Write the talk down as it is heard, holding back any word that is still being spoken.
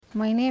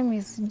My name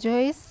is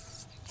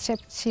Joyce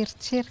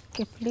Chepchirchir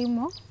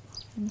Kiplimo,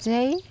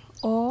 Joyce.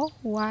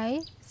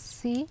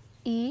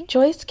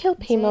 Joyce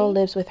Kilpimo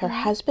lives with her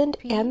husband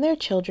and their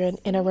children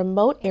in a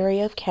remote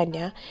area of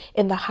Kenya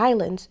in the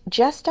highlands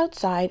just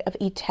outside of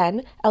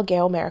Iten,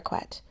 Elgeyo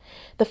Marakwet.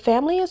 The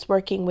family is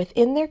working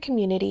within their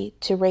community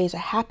to raise a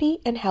happy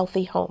and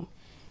healthy home.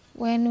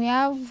 When we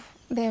have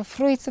the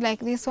fruits like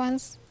these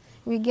ones,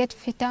 we get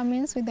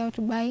vitamins without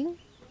buying.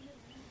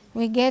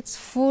 We get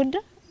food.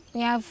 We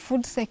have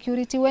food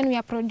security when we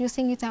are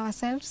producing it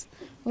ourselves.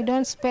 We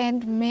don't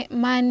spend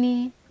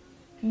money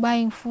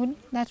buying food.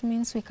 That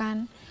means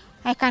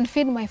I can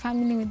feed my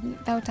family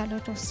without a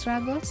lot of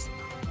struggles.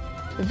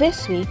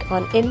 This week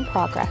on In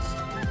Progress,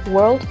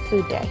 World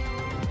Food Day.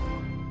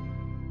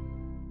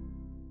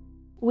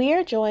 We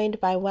are joined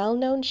by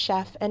well-known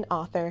chef and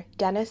author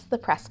Dennis the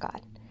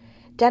Prescott.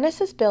 Dennis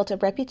has built a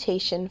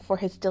reputation for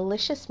his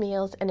delicious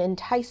meals and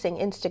enticing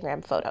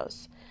Instagram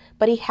photos,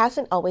 but he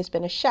hasn't always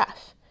been a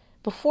chef.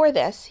 Before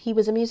this, he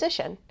was a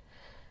musician.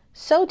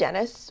 So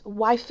Dennis,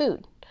 why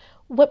food?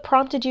 What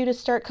prompted you to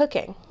start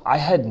cooking?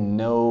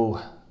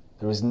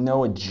 There was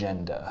no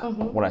agenda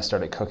when I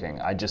started cooking.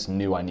 I just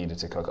knew I needed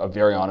to cook.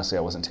 Very honestly,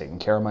 I wasn't taking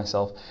care of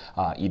myself,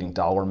 eating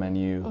dollar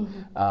menu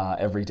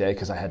every day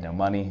because I had no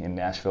money in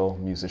Nashville.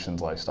 Musician's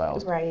lifestyle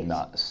is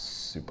not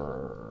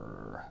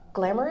super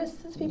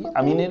glamorous, as people think?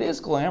 I mean, it is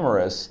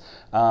glamorous,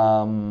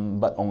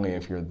 but only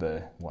if you're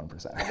the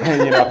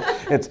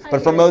 1%.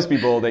 But for most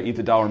people, they eat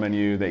the dollar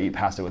menu, they eat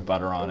pasta with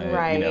butter on it.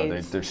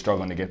 Right. They're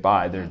struggling to get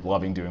by. They're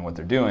loving doing what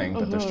they're doing,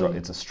 but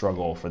it's a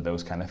struggle for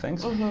those kind of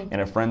things.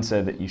 And a friend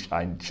said that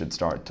I should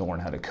start to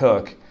learn how to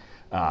cook.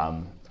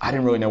 I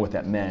didn't really know what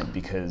that meant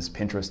because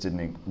Pinterest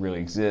didn't really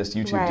exist,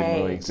 YouTube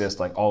didn't really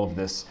exist. Like all of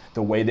this,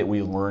 the way that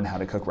we learn how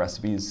to cook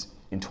recipes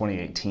in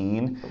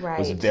 2018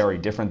 was very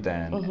different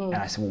then. And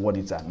I said, well, what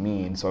does that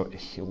mean? So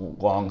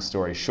long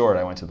story short,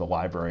 I went to the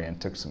library and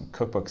took some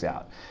cookbooks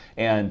out.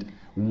 And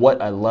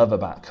what I love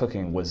about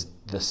cooking was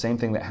the same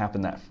thing that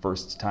happened that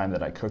first time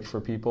that I cooked for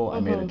people.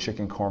 I made a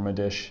chicken korma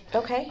dish.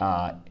 Okay.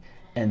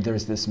 And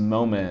there's this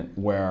moment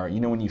where,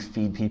 when you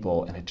feed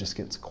people and it just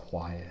gets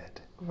quiet.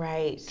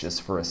 Right.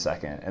 Just for a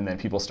second. And then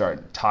people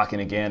start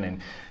talking again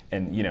and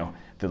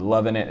they're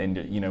loving it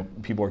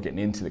and people are getting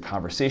into the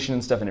conversation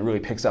and stuff and it really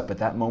picks up. But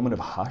that moment of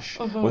hush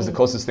was the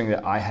closest thing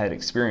that I had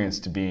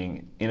experienced to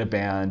being in a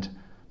band,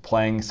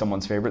 playing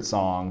someone's favorite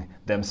song,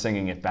 them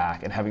singing it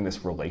back and having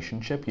this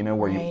relationship,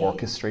 where you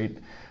orchestrate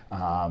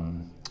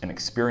an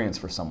experience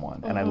for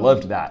someone. And I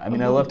loved that. I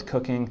mean, I loved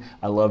cooking.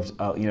 I loved,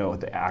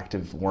 the act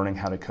of learning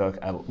how to cook,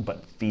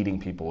 but feeding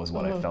people is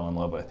what I fell in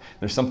love with.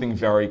 There's something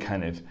very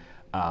kind of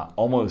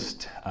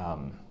almost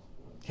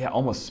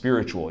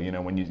spiritual,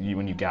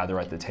 when you gather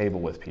at the table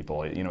with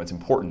people. It's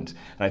important,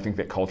 and I think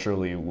that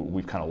culturally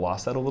we've kind of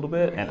lost that a little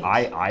bit, and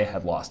I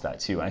had lost that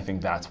too. And I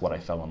think that's what I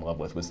fell in love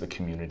with was the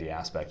community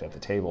aspect at the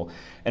table,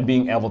 and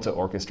being able to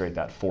orchestrate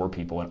that for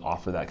people and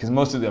offer that. Because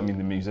most of the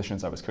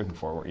musicians I was cooking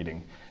for were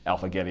eating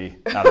Alpha-Getty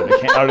out of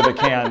the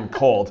can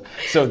cold,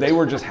 so they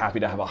were just happy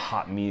to have a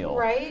hot meal.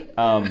 Right.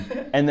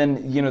 And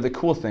then the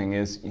cool thing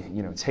is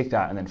take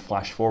that and then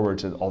flash forward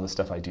to all the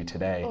stuff I do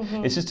today.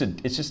 It's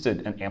just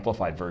an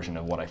amplified version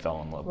of what I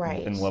fell in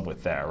love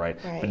with there, right?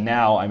 But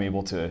now I'm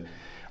able to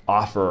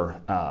offer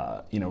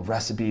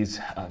recipes,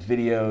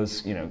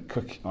 videos,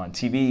 cook on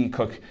TV,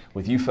 cook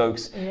with you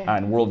folks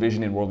and World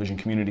Vision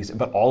communities.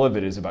 But all of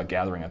it is about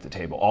gathering at the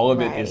table. All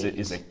of it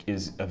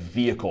is a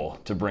vehicle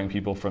to bring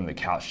people from the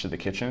couch to the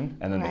kitchen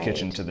and then the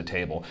kitchen to the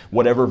table.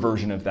 Whatever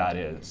version of that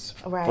is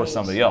for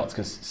somebody else,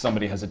 because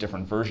somebody has a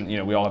different version.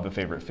 We all have a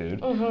favorite food.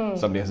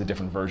 Somebody has a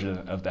different version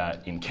of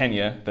that in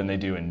Kenya than they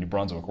do in New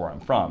Brunswick, where I'm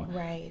from.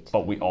 Right.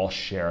 But we all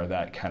share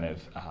that kind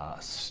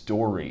of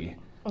story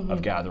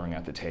of gathering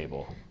at the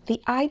table. The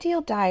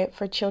ideal diet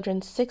for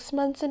children 6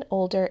 months and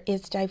older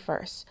is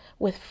diverse,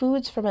 with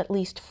foods from at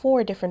least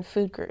 4 different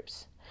food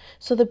groups.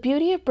 So the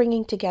beauty of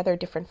bringing together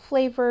different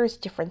flavors,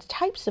 different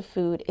types of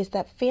food, is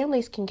that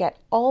families can get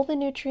all the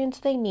nutrients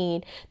they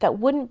need that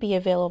wouldn't be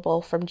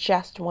available from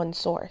just one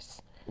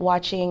source.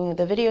 Watching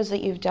the videos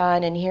that you've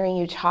done and hearing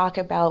you talk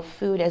about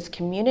food as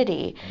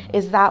community,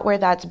 is that where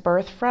that's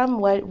birthed from?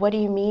 What do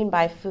you mean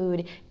by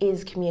food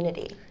is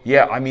community?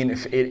 Yeah, I mean,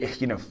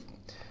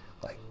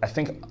 I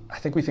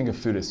think we think of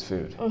food as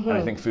food, and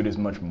I think food is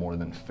much more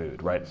than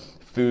food, right?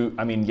 Food,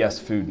 yes,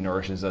 food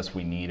nourishes us,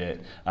 we need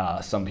it.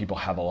 Some people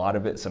have a lot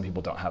of it, some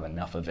people don't have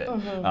enough of it,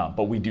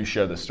 but we do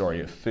share the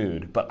story of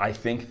food. But I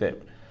think that,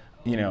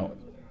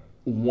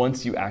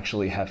 once you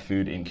actually have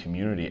food in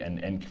community,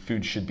 and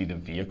food should be the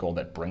vehicle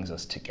that brings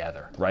us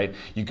together, right?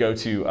 You go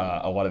to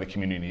a lot of the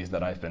communities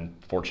that I've been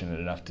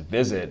fortunate enough to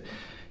visit,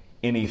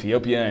 in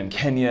Ethiopia and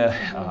Kenya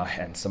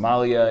and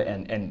Somalia,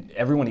 and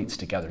everyone eats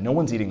together. No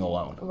one's eating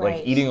alone. Right.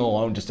 Like eating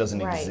alone just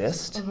doesn't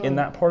exist in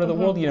that part of the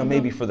world,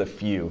 maybe for the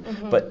few,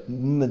 but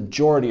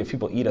majority of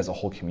people eat as a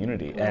whole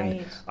community.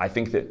 And I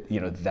think that,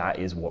 that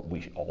is what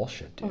we all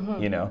should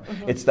do,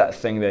 It's that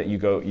thing that you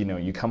go,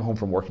 you come home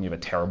from work and you have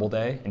a terrible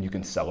day and you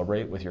can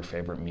celebrate with your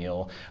favorite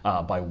meal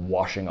by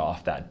washing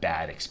off that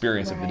bad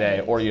experience of the day,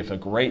 or you have a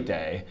great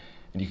day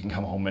and you can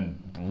come home and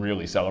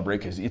really celebrate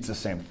because it's the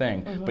same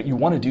thing. But you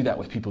want to do that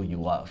with people you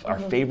love. Our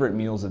favorite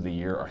meals of the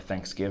year are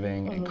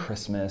Thanksgiving and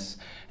Christmas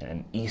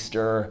and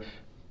Easter,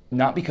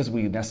 not because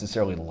we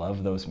necessarily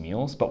love those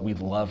meals, but we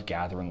love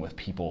gathering with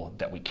people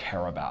that we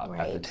care about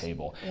at the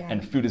table.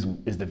 And food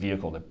is the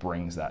vehicle that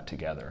brings that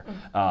together.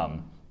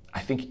 I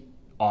think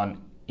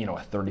on a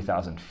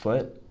 30,000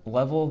 foot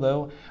level,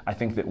 though, I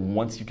think that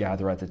once you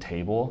gather at the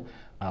table,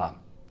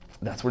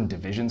 that's when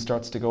division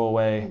starts to go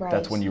away.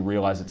 That's when you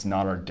realize it's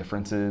not our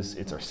differences,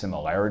 it's our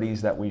similarities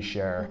that we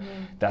share.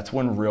 That's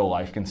when real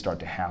life can start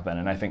to happen.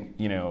 And I think,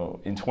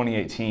 in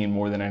 2018,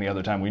 more than any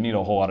other time, we need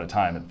a whole lot of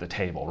time at the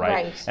table,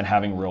 right? And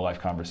having real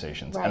life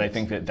conversations. And I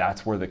think that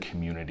that's where the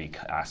community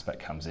aspect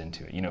comes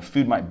into it.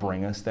 Food might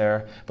bring us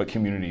there, but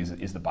community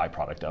is the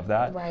byproduct of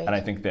that. And I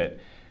think that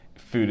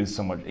food is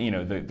so much,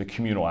 the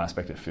communal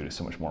aspect of food is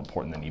so much more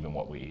important than even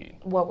what we eat.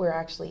 What we're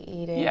actually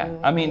eating. Yeah,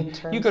 I mean,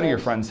 you go to your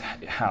friend's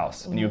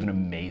house and you have an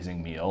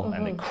amazing meal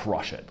and they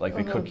crush it. Like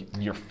they cook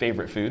your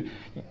favorite food.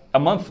 A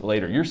month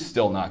later, you're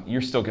still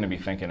going to be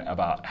thinking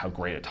about how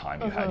great a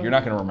time you had. You're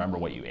not going to remember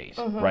what you ate,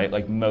 right?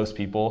 Like most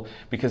people,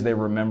 because they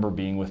remember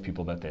being with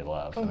people that they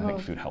love. And I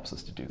think food helps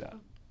us to do that.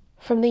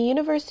 From the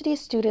university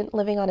student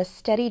living on a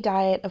steady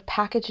diet of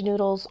packaged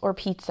noodles or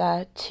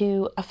pizza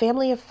to a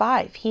family of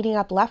 5 heating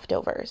up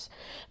leftovers,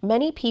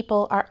 many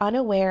people are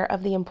unaware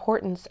of the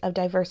importance of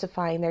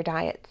diversifying their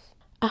diets.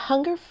 A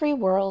hunger-free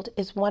world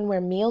is one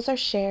where meals are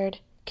shared,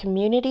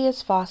 community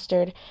is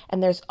fostered,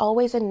 and there's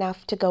always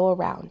enough to go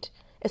around,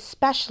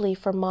 especially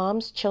for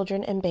moms,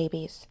 children, and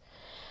babies.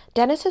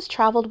 Dennis has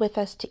traveled with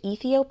us to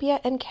Ethiopia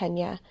and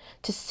Kenya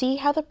to see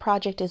how the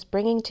project is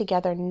bringing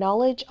together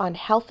knowledge on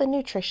health and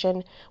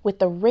nutrition with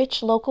the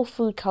rich local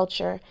food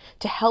culture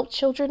to help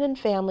children and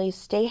families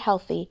stay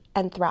healthy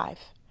and thrive.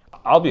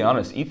 I'll be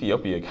honest,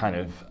 Ethiopia kind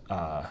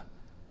of,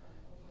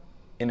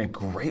 in a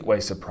great way,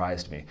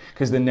 surprised me.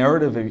 Because the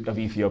narrative of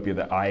Ethiopia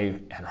that I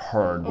had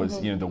heard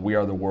was, the We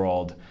Are the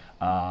World,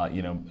 Bob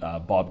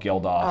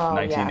Geldof,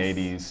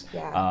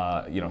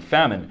 1980s,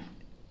 famine.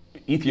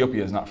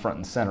 Ethiopia is not front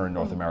and center in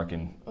North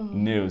American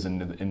news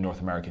and in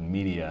North American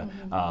media.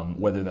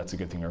 Whether that's a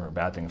good thing or a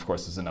bad thing, of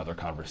course, is another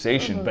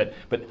conversation. But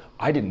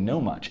I didn't know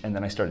much, and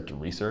then I started to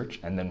research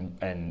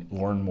and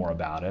learn more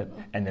about it.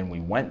 And then we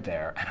went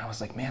there, and I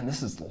was like, man,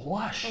 this is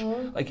lush.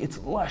 Like it's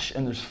lush,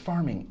 and there's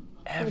farming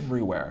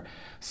everywhere.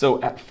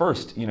 So at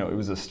first, it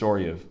was a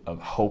story of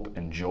hope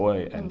and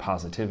joy and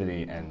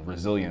positivity and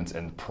resilience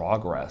and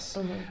progress.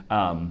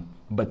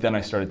 But then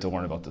I started to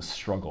learn about the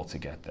struggle to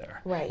get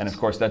there. And of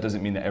course, that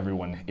doesn't mean that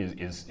everyone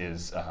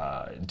is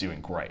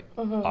doing great,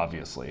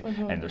 obviously.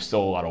 And there's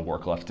still a lot of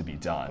work left to be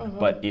done.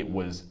 But it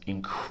was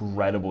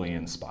incredibly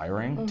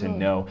inspiring to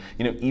know,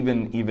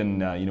 even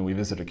we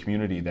visited a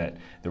community that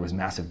there was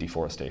massive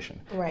deforestation.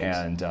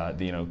 And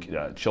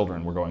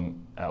children were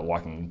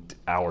walking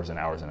hours and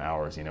hours and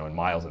hours, and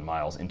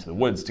miles into the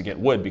woods to get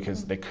wood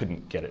because they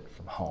couldn't get it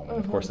from home. And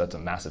of course, that's a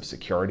massive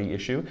security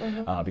issue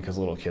because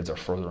little kids are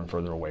further and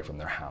further away from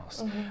their house.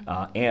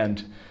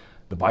 And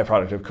the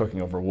byproduct of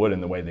cooking over wood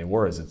in the way they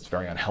were is it's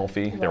very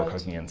unhealthy. They were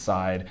cooking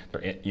inside.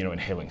 They're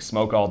inhaling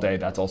smoke all day.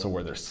 That's also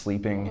where they're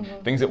sleeping.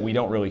 Things that we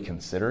don't really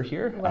consider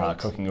here.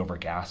 Cooking over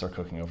gas or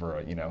cooking over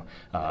an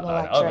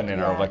oven in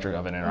our electric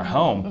oven in our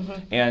home.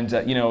 And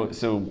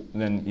so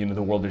then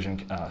the World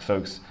Vision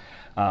folks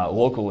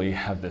locally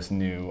have this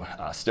new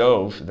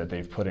stove that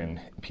they've put in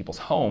people's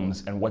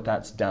homes, and what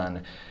that's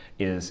done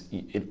is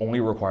it only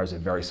requires a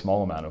very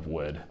small amount of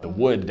wood. The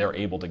wood they're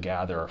able to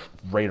gather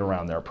right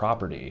around their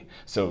property,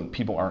 so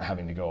people aren't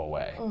having to go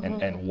away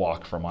and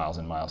walk for miles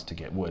and miles to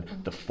get wood.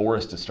 The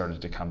forest has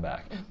started to come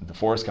back. The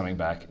forest coming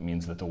back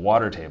means that the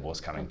water table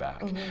is coming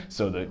back.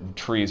 So the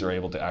trees are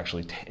able to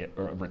actually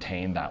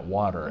retain that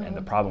water, and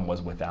the problem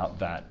was without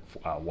that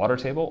water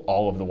table,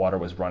 all of the water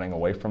was running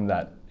away from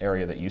that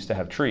area that used to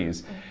have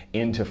trees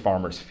into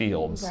farmers'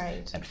 fields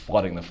and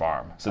flooding the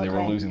farm. So they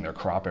were losing their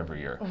crop every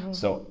year.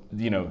 So,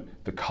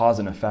 the cause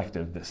and effect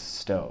of this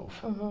stove,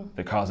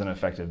 the cause and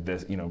effect of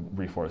this,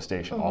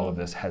 reforestation, all of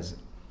this has,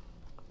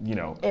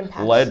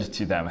 led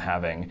to them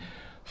having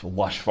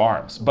lush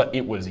farms. But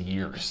it was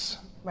years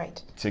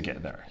to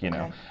get there,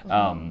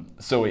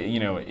 So,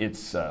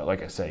 it's,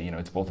 like I say,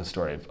 it's both a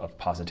story of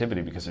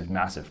positivity because there's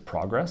massive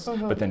progress,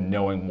 but then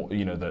knowing,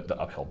 the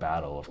uphill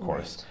battle, of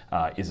course,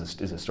 is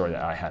a story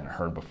that I hadn't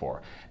heard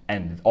before.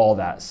 And all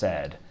that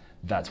said,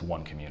 that's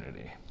one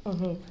community.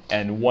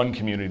 And one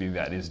community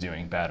that is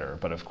doing better,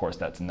 but of course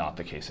that's not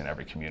the case in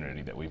every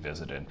community that we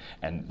visited,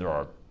 and there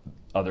are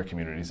other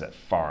communities that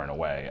far and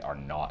away are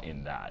not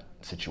in that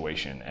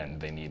situation,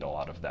 and they need a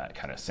lot of that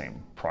kind of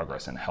same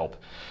progress and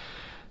help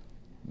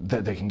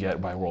that they can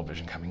get by World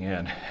Vision coming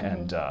in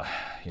and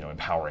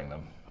empowering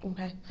them.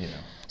 Okay. You know.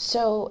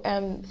 So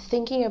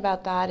thinking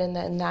about that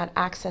and that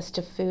access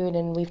to food,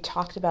 and we've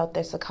talked about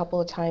this a couple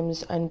of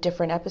times on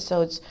different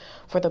episodes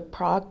for the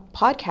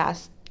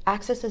podcast,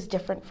 access is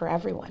different for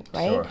everyone,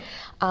 right? Sure.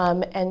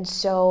 And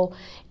so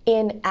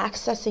in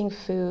accessing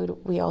food,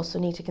 we also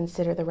need to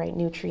consider the right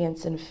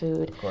nutrients in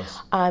food. Of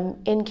course.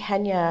 In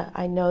Kenya,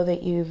 I know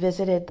that you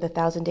visited the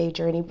 1,000-Day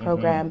Journey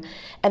program,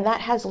 and that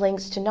has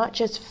links to not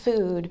just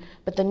food,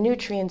 but the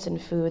nutrients in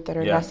food that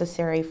are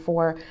necessary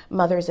for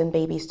mothers and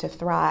babies to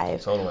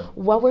thrive. Totally.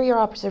 What were your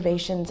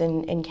observations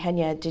in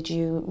Kenya? Did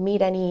you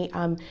meet any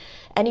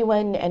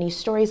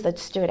stories that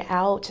stood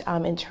out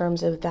in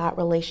terms of that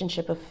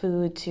relationship of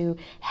food to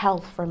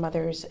health for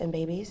mothers and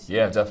babies?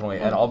 Yeah, definitely.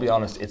 And I'll be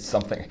honest, it's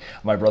something.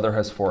 My brother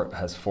has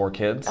four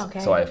kids,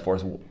 so I have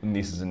 4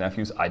 nieces and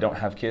nephews. I don't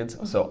have kids,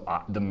 so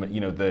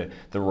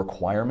the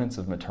requirements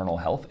of maternal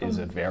health is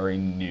a very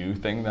new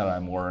thing that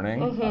I'm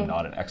learning. I'm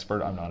not an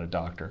expert. I'm not a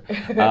doctor.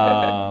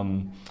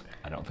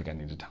 I don't think I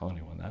need to tell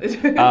anyone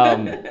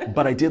that.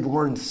 But I did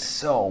learn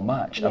so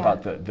much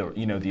about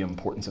the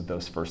importance of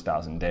those first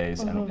 1,000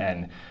 days,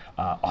 and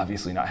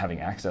obviously not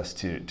having access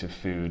to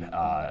food.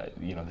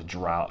 The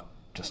drought,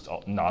 just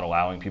not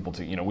allowing people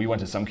to. We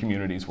went to some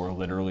communities where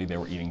literally they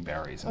were eating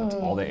berries, and that's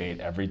all they ate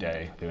every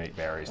day. They ate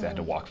berries. They had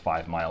to walk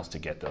 5 miles to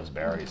get those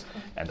berries,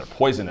 and they're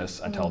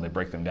poisonous until they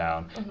break them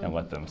down and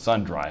let them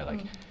sun dry.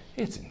 Like,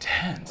 it's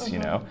intense,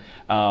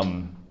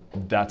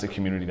 That's a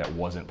community that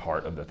wasn't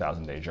part of the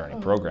 1,000-Day Journey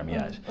program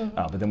yet.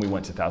 But then we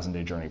went to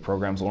 1,000-Day Journey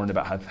programs, learned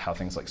about how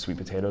things like sweet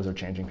potatoes are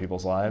changing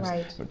people's lives,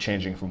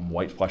 changing from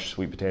white flesh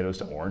sweet potatoes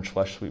to orange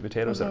flesh sweet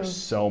potatoes that are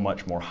so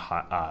much more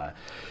hot.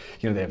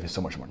 They have so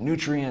much more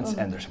nutrients,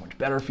 and they're so much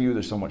better for you.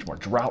 They're so much more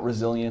drought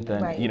resilient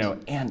than,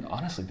 and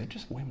honestly, they're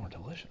just way more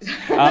delicious.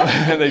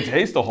 They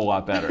taste a whole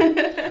lot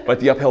better. But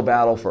the uphill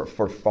battle for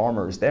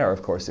farmers there,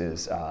 of course,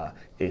 is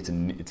it's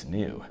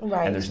new.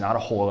 And there's not a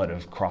whole lot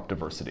of crop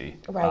diversity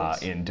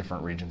in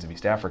different regions of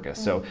East Africa.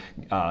 So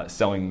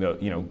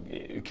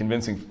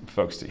convincing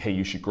folks to, hey,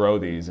 you should grow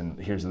these, and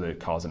here's the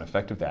cause and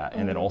effect of that.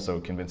 And then also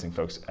convincing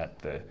folks at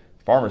the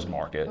farmers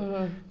market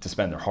to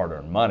spend their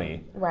hard-earned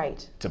money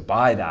to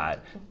buy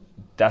that.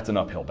 That's an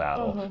uphill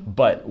battle.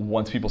 But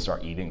once people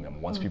start eating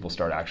them, once people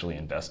start actually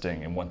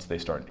investing, and once they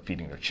start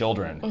feeding their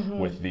children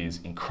with these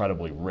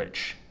incredibly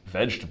rich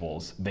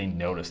vegetables, they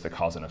notice the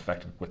cause and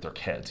effect with their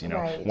kids.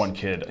 One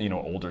kid,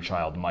 older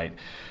child might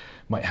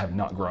have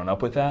not grown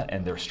up with that,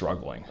 and they're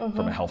struggling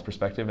from a health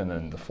perspective, and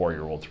then the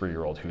 4-year-old,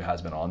 3-year-old who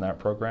has been on that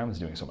program is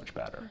doing so much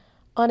better.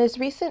 On his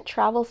recent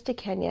travels to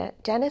Kenya,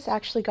 Dennis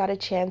actually got a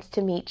chance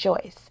to meet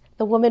Joyce,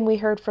 the woman we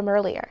heard from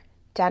earlier.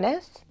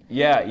 Dennis?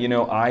 Yeah,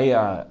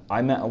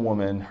 I met a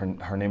woman,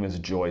 her name is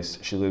Joyce.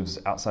 She lives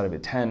outside of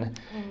Iten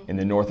in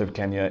the north of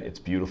Kenya. It's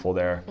beautiful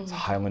there. It's a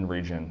highland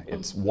region.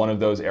 It's one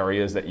of those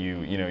areas that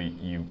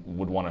you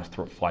would want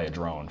to fly a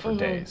drone for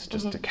days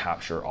just to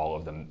capture all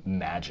of the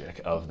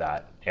magic of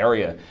that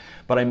area.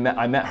 But I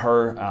met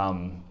her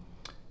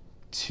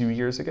 2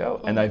 years ago,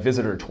 and I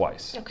visited her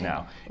twice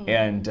now.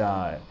 And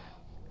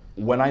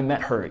when I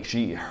met her,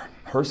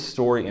 her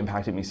story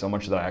impacted me so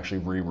much that I actually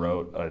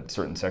rewrote a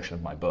certain section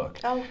of my book.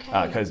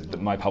 Because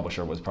my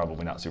publisher was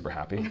probably not super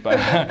happy, but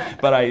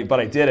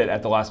I did it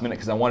at the last minute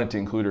because I wanted to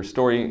include her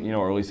story,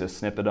 or at least a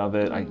snippet of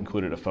it. I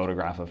included a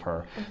photograph of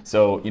her.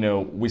 So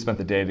we spent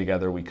the day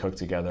together. We cooked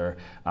together.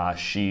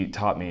 She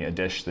taught me a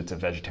dish that's a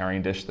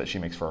vegetarian dish that she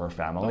makes for her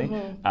family.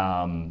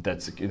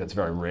 That's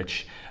very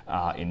rich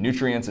in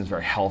nutrients. It's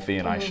very healthy,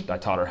 and I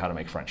taught her how to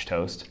make French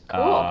toast.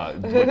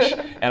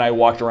 And I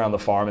walked around the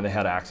farm, and they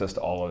had access to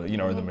all of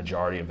the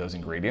majority of those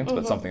ingredients,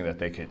 but something that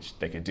they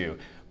could do.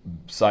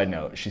 Side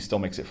note, she still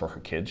makes it for her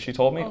kids, she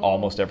told me,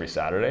 almost every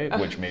Saturday,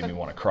 which made me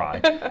want to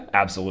cry.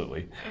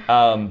 Absolutely.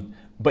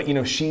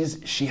 But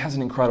she has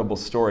an incredible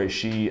story.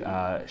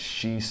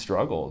 She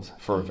struggled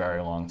for a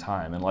very long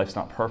time, and life's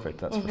not perfect,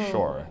 that's for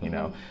sure.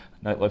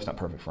 Life's not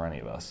perfect for any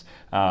of us.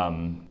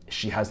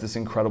 She has this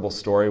incredible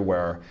story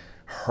where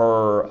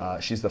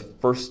she's the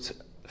first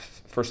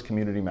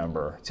community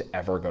member to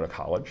ever go to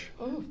college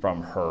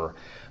from her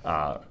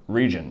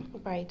region.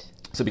 Right.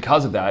 So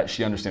because of that,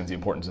 she understands the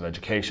importance of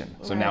education.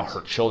 So now her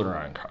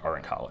children are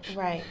in college.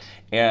 Right.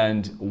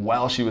 And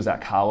while she was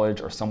at college,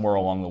 or somewhere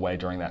along the way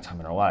during that time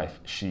in her life,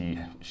 she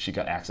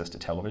got access to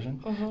television.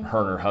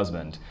 Her and her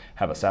husband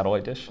have a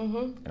satellite dish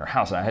in her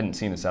house, and I hadn't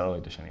seen a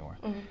satellite dish anywhere.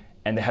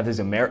 And they have this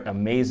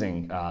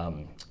amazing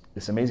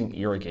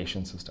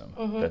irrigation system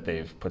that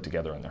they've put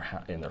together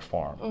in their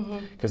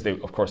farm, because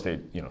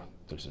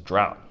there's a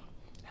drought.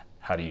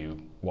 How do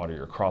you water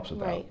your crops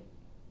without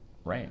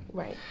rain?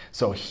 Right.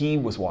 So he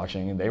was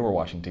watching, and they were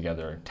watching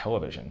together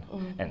television,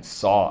 and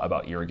saw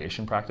about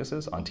irrigation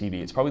practices on TV.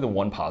 It's probably the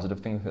one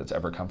positive thing that's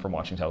ever come from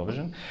watching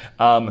television.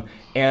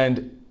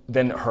 And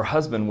then her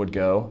husband would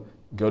go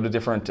to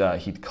different,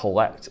 he'd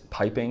collect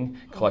piping,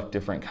 collect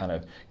different kind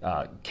of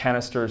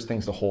canisters,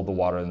 things to hold the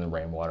water and the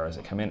rainwater as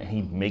it come in, and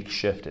he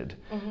makeshifted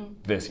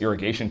this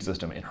irrigation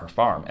system in her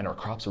farm, and her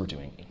crops were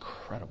doing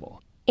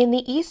incredible. In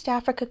the East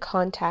Africa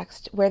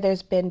context, where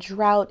there's been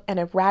drought and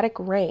erratic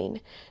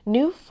rain,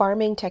 new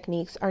farming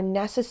techniques are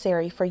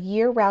necessary for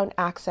year-round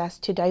access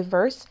to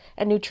diverse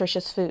and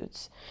nutritious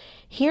foods.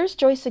 Here's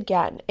Joyce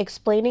again,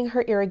 explaining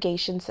her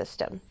irrigation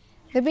system.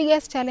 The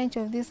biggest challenge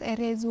of this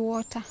area is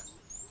water.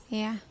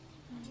 Yeah,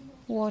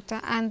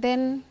 water. And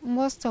then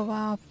most of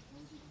our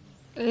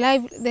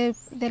the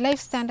life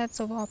standards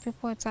of our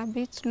people, it's a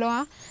bit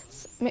lower.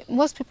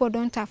 Most people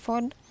don't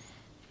afford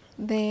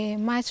the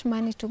much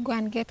money to go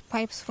and get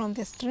pipes from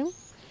the stream.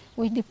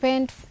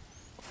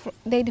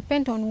 They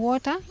depend on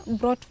water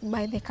brought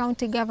by the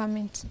county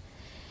government.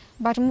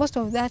 But most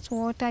of that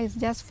water is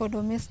just for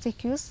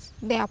domestic use.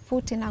 They are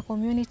put in a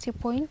community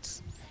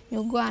point.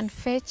 You go and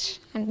fetch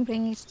and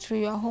bring it to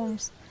your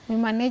homes. We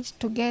managed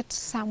to get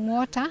some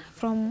water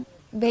from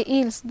the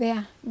hills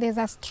there. There's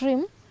a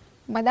stream,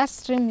 but that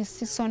stream is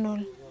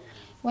seasonal.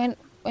 When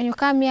you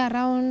come here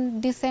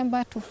around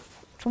December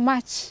to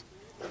March,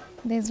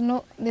 there's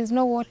no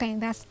water in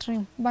that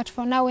stream. But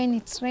for now, when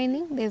it's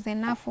raining, there's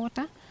enough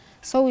water.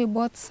 So we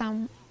bought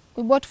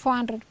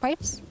 400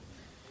 pipes.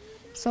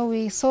 So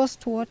we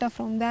sourced water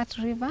from that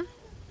river.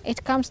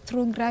 It comes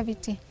through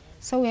gravity.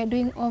 So we are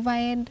doing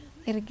overhead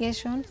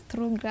irrigation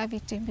through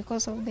gravity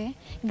because of the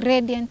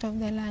gradient of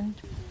the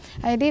land.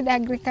 I did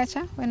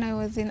agriculture when I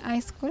was in high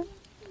school.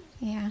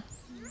 Yeah.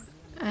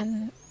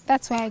 And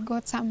that's why I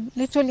got some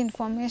little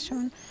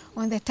information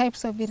on the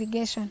types of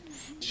irrigation.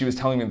 She was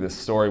telling me this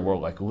story where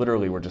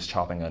literally we're just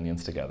chopping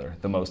onions together,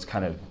 the most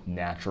kind of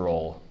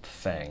natural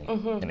thing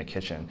in a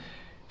kitchen.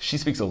 She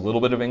speaks a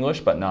little bit of English,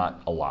 but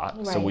not a lot.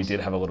 Right. So we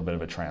did have a little bit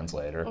of a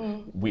translator.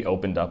 We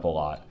opened up a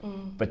lot.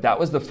 But that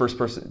was the first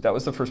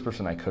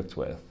person I cooked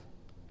with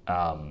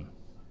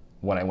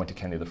when I went to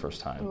Kenya the first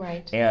time.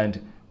 Right.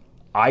 And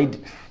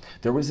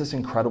there was this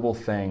incredible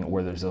thing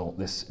where there's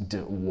this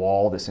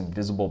wall, this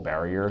invisible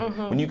barrier.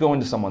 When you go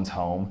into someone's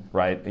home,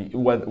 right,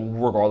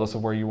 regardless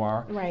of where you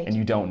are, right, and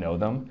you don't know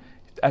them,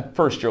 at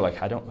first you're like,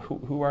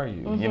 who are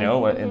you? You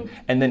know,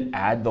 and then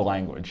add the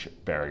language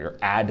barrier,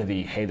 add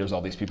the, hey, there's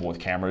all these people with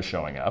cameras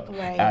showing up,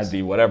 right, add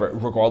the whatever,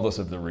 regardless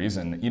of the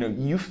reason,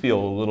 you feel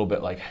a little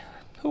bit like,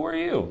 who are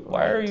you?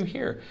 Why are you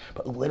here?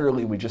 But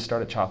literally, we just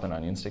started chopping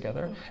onions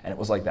together, and it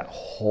was like that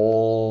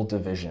whole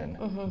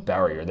division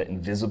barrier, that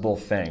invisible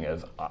thing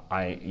of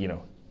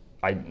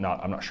I'm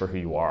not sure who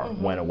you are,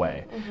 went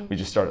away. We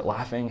just started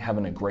laughing,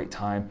 having a great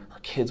time. Our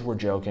kids were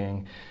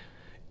joking.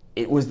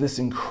 It was this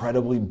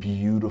incredibly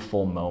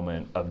beautiful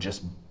moment of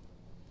just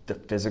the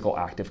physical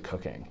act of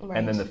cooking, right,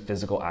 and then the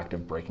physical act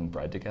of breaking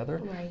bread together.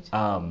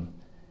 Right.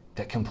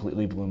 That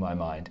completely blew my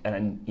mind.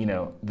 And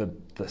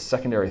the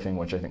secondary thing,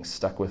 which I think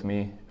stuck with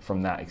me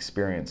from that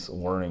experience,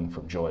 learning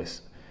from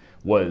Joyce,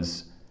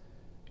 was,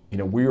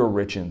 we are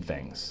rich in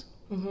things.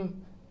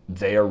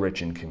 They are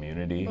rich in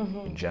community,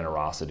 in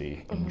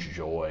generosity, in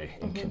joy,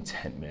 in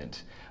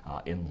contentment,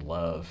 in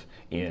love,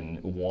 in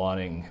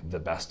wanting the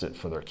best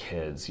for their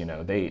kids.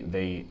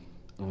 They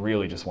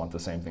really just want the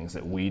same things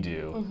that we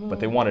do, but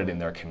they want it in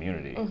their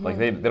community. Like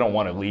they don't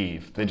want to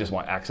leave. They just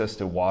want access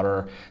to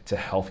water, to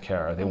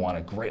healthcare. They want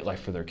a great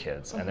life for their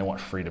kids, and they want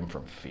freedom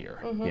from fear,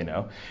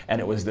 And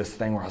it was this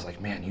thing where I was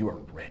like, man, you are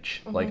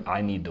rich. Like,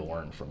 I need to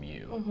learn from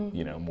you,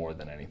 more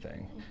than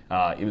anything.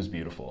 It was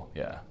beautiful,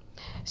 yeah.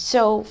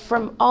 So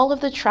from all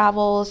of the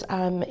travels,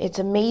 it's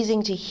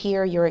amazing to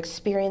hear your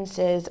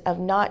experiences of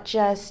not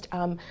just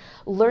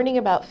learning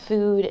about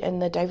food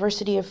and the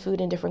diversity of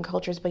food in different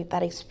cultures, but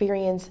that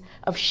experience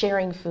of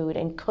sharing food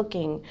and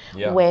cooking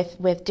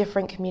with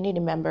different community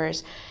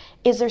members.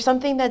 Is there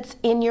something that's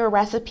in your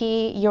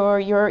recipe,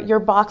 your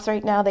box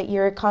right now, that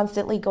you're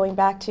constantly going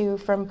back to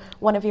from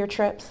one of your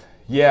trips?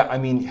 Yeah, I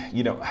mean,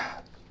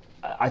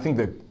 I think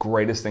the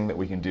greatest thing that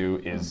we can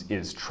do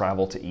is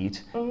travel to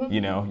eat.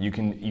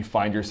 You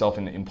find yourself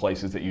in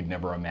places that you'd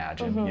never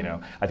imagine.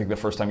 I think the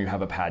first time you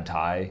have a pad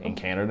thai in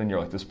Canada and you're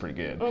like, this is pretty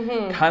good,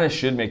 kind of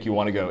should make you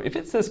want to go, if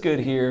it's this good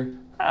here,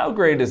 how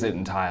great is it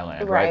in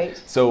Thailand, right?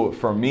 So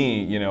for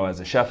me, as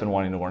a chef and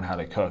wanting to learn how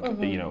to cook,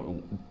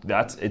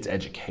 it's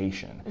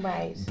education.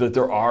 Right. But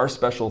there are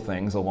special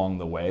things along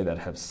the way that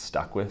have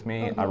stuck with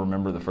me. I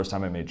remember the first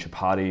time I made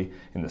chapati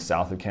in the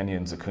south of Kenya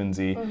in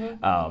Zakunzi.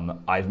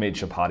 I've made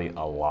chapati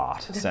a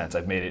lot since.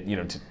 I've made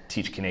it, to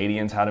teach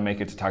Canadians how to make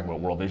it, to talk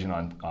about World Vision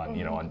on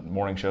on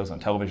morning shows on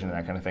television and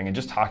that kind of thing, and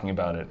just talking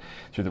about it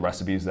through the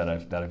recipes that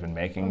I've been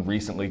making.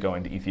 Recently,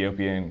 going to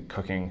Ethiopia and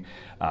cooking.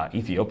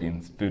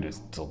 Ethiopian food is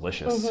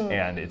delicious.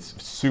 And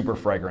it's super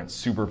fragrant,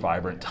 super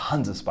vibrant,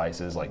 tons of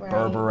spices like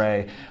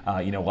berbere,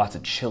 lots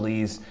of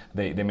chilies.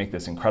 They make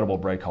this incredible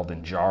bread called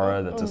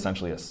injera that's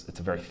essentially it's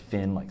a very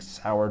thin, like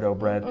sourdough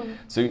bread.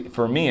 So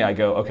for me, I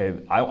go, okay,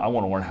 I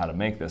want to learn how to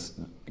make this.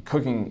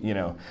 Cooking,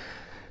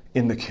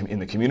 in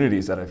the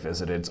communities that I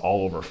visited, it's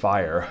all over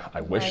fire.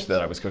 I wish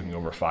that I was cooking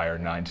over fire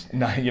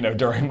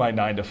during my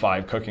 9 to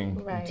 5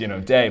 cooking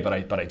day, but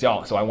I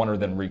don't. So I want to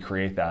then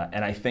recreate that.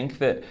 And I think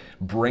that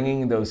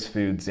bringing those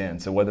foods in,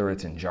 so whether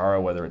it's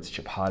injera, whether it's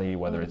chapati,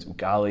 whether it's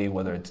ugali,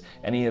 whether it's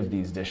any of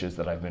these dishes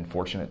that I've been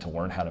fortunate to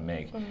learn how to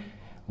make,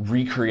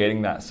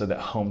 recreating that so that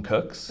home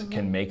cooks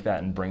can make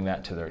that and bring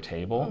that to their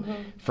table.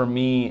 For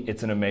me,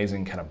 it's an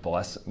amazing kind of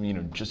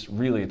just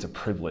really it's a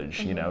privilege,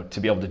 to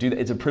be able to do that.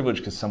 It's a privilege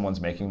because someone's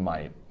making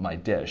my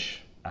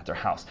dish at their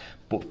house.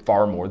 But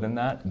far more than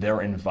that,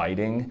 they're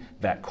inviting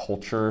that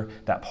culture,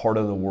 that part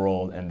of the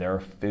world and their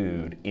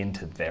food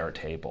into their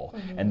table.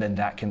 And then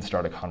that can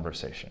start a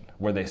conversation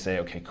where they say,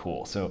 okay,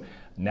 cool. So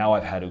now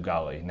I've had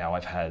ugali, now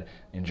I've had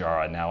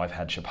injera, now I've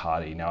had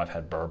chapati, now I've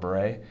had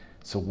berbere.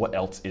 So what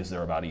else is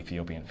there about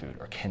Ethiopian food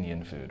or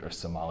Kenyan food or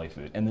Somali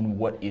food? And then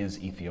what is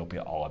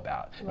Ethiopia all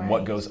about? And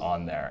what goes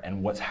on there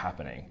and what's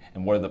happening?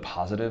 And what are the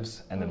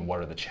positives and then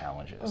what are the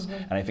challenges?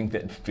 And I think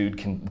that food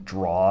can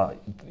draw,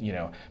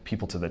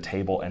 people to the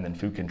table, and then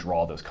food can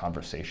draw those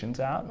conversations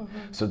out.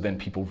 So then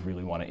people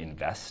really want to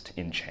invest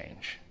in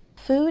change.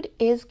 Food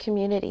is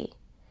community.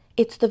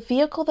 It's the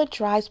vehicle that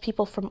drives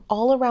people from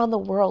all around the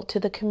world to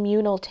the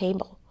communal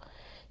table.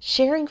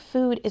 Sharing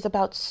food is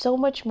about so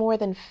much more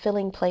than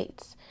filling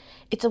plates.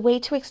 It's a way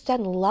to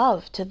extend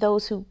love to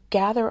those who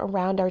gather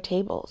around our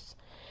tables.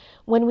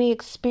 When we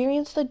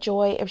experience the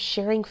joy of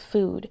sharing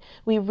food,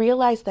 we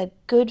realize that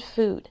good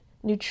food,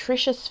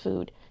 nutritious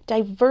food,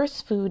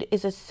 diverse food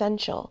is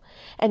essential,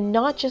 and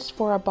not just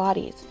for our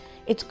bodies.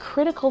 It's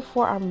critical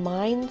for our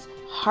minds,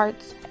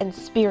 hearts, and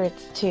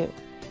spirits too.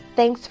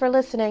 Thanks for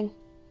listening.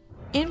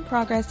 In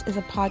Progress is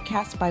a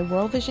podcast by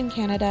World Vision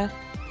Canada,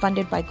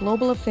 funded by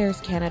Global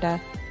Affairs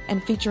Canada,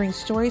 and featuring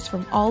stories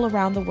from all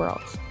around the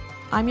world.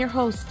 I'm your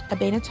host,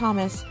 Abena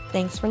Thomas.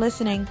 Thanks for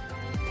listening.